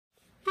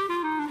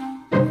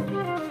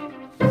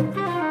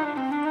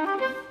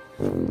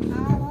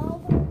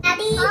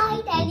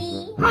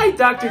Hi,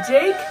 Dr.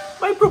 Jake.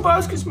 My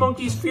proboscis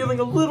monkey's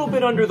feeling a little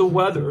bit under the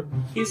weather.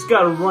 He's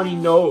got a runny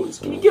nose.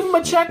 Can you give him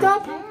a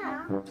checkup?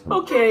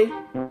 Okay,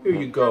 here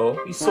you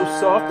go. He's so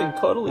soft and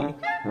cuddly.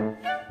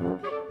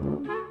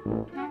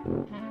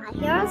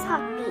 Here's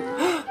Happy.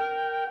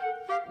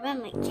 Let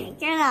me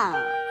check your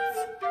nose.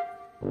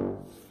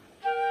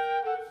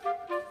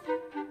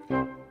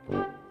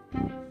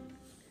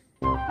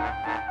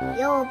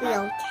 You'll be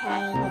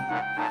okay.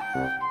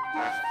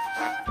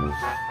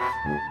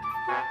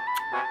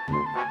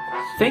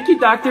 Thank you,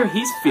 Doctor.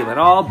 He's feeling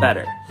all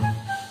better.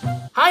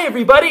 Hi,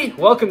 everybody.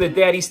 Welcome to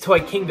Daddy's Toy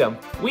Kingdom.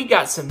 We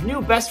got some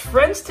new best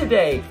friends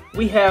today.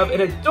 We have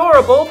an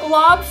adorable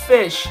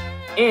blobfish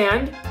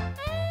and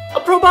a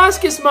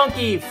proboscis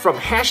monkey from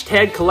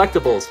Hashtag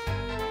Collectibles.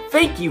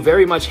 Thank you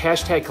very much,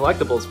 Hashtag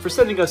Collectibles, for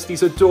sending us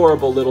these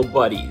adorable little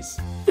buddies.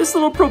 This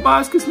little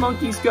proboscis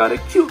monkey's got a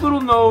cute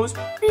little nose,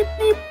 beep,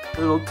 beep,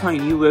 little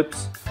tiny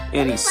lips,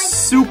 and he's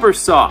super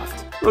soft.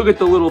 Look at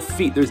the little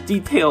feet. There's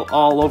detail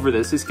all over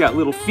this. He's got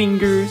little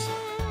fingers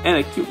and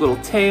a cute little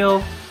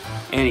tail,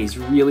 and he's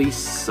really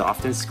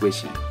soft and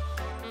squishy.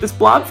 This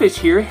blobfish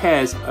here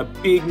has a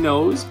big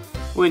nose.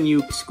 When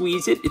you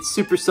squeeze it, it's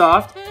super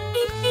soft.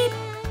 Beep, beep.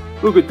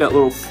 Look at that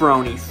little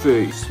frowny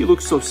face. He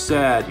looks so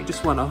sad. You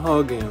just want to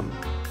hug him.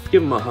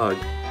 Give him a hug.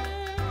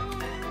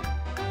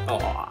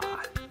 Aww.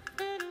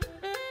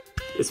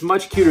 It's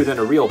much cuter than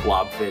a real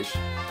blobfish.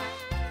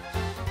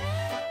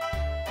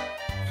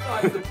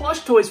 If the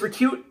plush toys were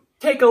cute,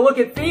 take a look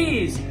at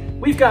these.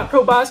 We've got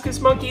proboscis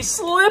monkey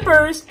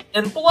slippers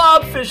and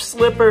blobfish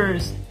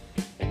slippers.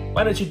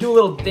 Why don't you do a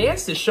little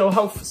dance to show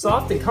how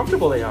soft and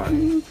comfortable they are?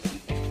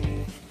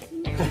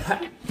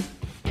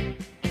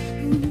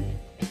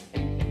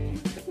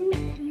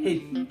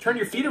 Hey, turn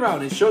your feet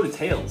around and show the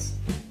tails.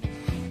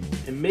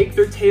 And make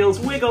their tails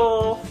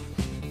wiggle.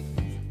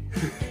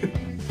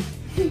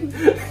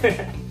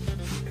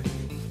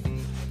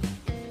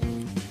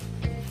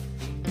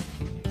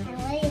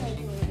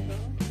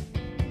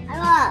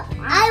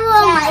 I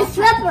love my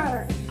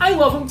slippers. I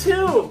love them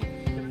too.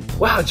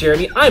 Wow,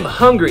 Jeremy, I'm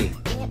hungry.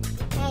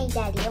 Hey,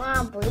 Daddy, you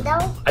want a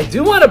burrito? I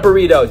do want a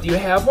burrito. Do you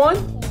have one?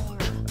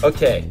 Yeah.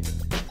 Okay.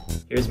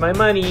 Here's my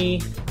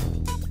money.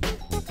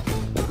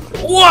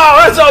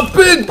 Wow, that's a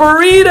big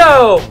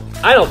burrito!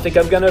 I don't think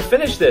I'm gonna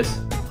finish this.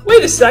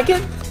 Wait a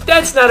second.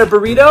 That's not a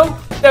burrito.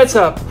 That's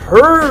a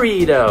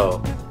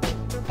Purrito.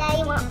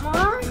 Daddy, want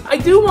more? I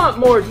do want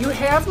more. Do you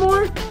have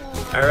more?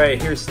 All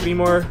right, here's 3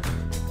 more.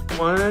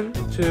 1,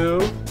 2,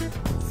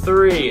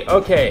 3.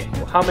 Okay,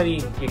 well, how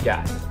many you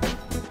got?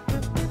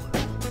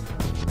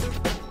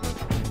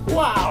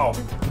 Wow.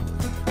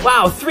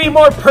 Wow, 3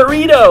 more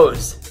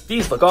Purritos.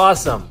 These look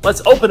awesome.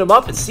 Let's open them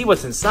up and see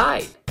what's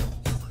inside.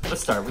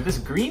 Let's start with this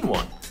green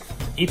one.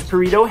 Each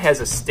Purrito has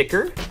a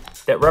sticker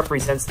that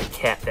represents the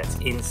cat that's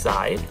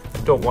inside. I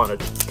don't want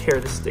to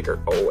tear the sticker.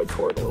 Oh, I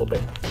tore it a little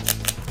bit.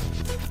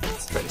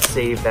 Let's try to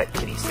save that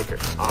kitty sticker.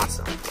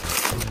 Awesome.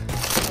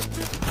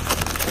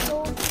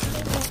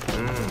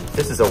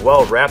 This is a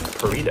well-wrapped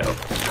Purrito.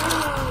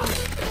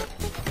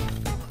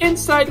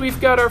 Inside we've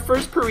got our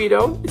first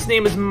Purrito. Its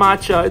name is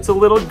Matcha. It's a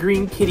little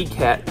green kitty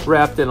cat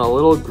wrapped in a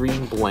little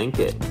green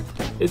blanket.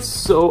 It's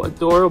so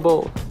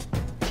adorable.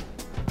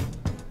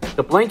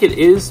 The blanket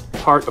is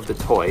part of the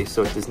toy,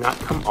 so it does not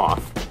come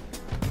off.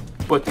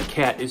 But the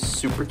cat is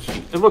super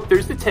cute. And look,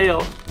 there's the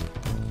tail.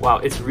 Wow,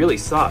 it's really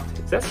soft.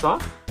 Is that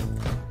soft?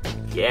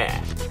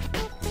 Yeah.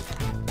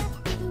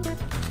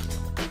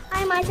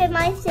 Hi,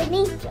 my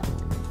signature.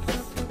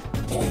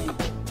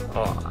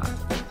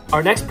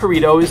 Our next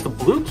Purrito is the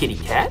blue kitty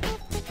cat.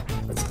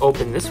 Let's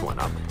open this one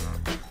up.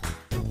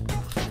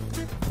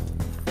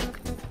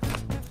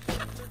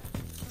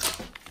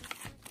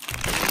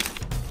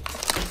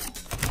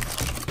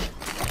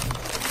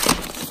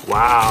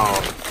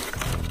 Wow.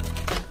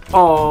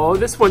 Oh,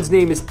 this one's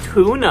name is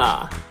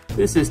Tuna.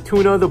 This is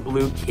Tuna the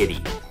blue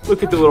kitty.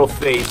 Look at the little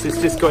face.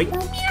 It's just going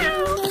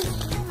meow.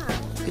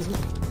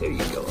 There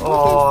you go.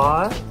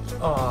 Aww.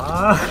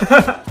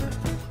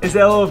 Aww. Is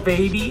that a little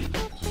baby?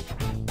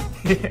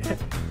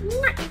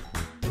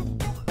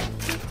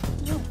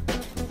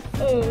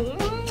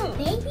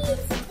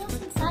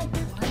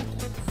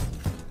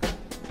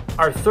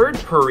 Our third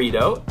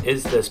Purrito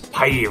is this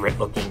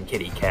pirate-looking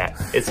kitty cat.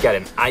 It's got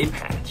an eye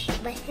patch.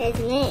 What's his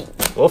name?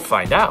 We'll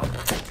find out.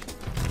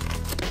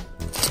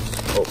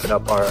 Open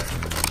up our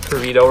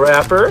Purrito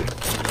wrapper.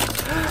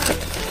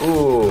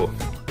 Ooh,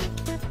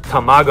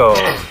 Tamago.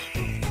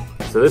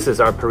 So this is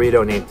our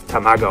Purrito named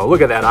Tamago.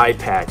 Look at that eye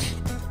patch.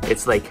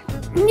 It's like,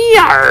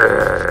 meow.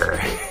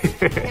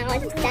 Now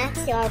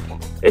that's your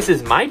pet. This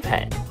is my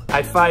pet.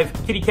 High five,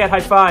 kitty cat high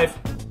five.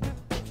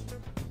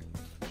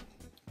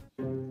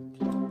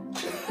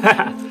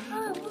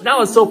 Now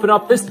let's open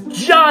up this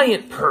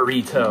giant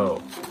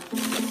Purrito.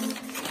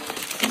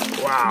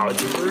 Wow,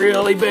 it's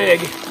really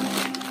big.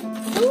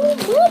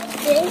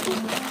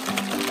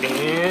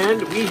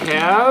 And we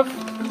have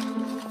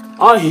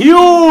a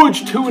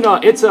huge tuna.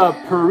 It's a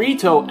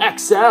Purrito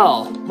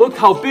XL. Look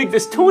how big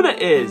this tuna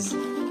is.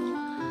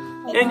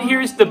 And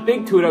here's the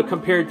big tuna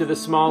compared to the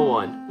small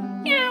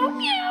one. Meow.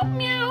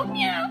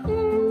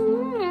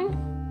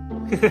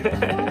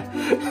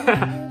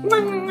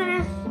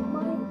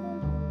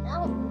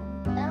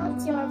 That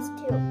one's yours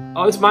too.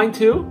 Oh, it's mine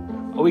too?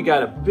 Oh, we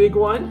got a big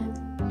one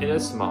and a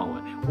small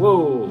one.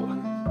 Whoa.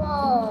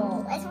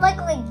 Whoa, it's like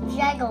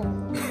jaggle.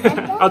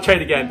 I'll try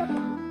it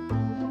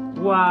again.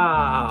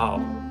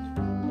 Wow.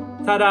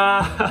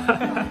 Ta-da!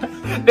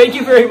 Thank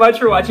you very much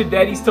for watching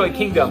Daddy's Toy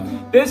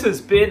Kingdom. This has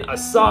been a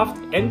soft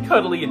and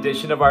cuddly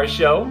edition of our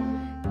show.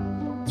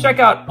 Check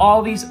out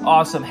all these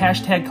awesome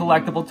hashtag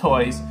collectible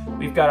toys.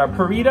 We've got our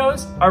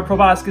Purritos, our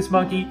Proboscis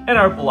monkey, and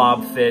our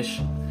Blobfish.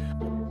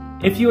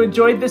 If you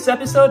enjoyed this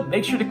episode,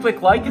 make sure to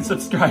click like and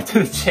subscribe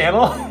to the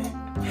channel.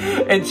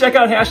 And check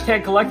out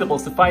hashtag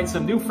collectibles to find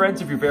some new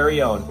friends of your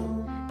very own.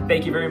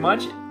 Thank you very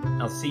much.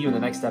 I'll see you in the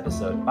next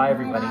episode. Bye,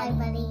 everybody. Bye,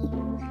 buddy.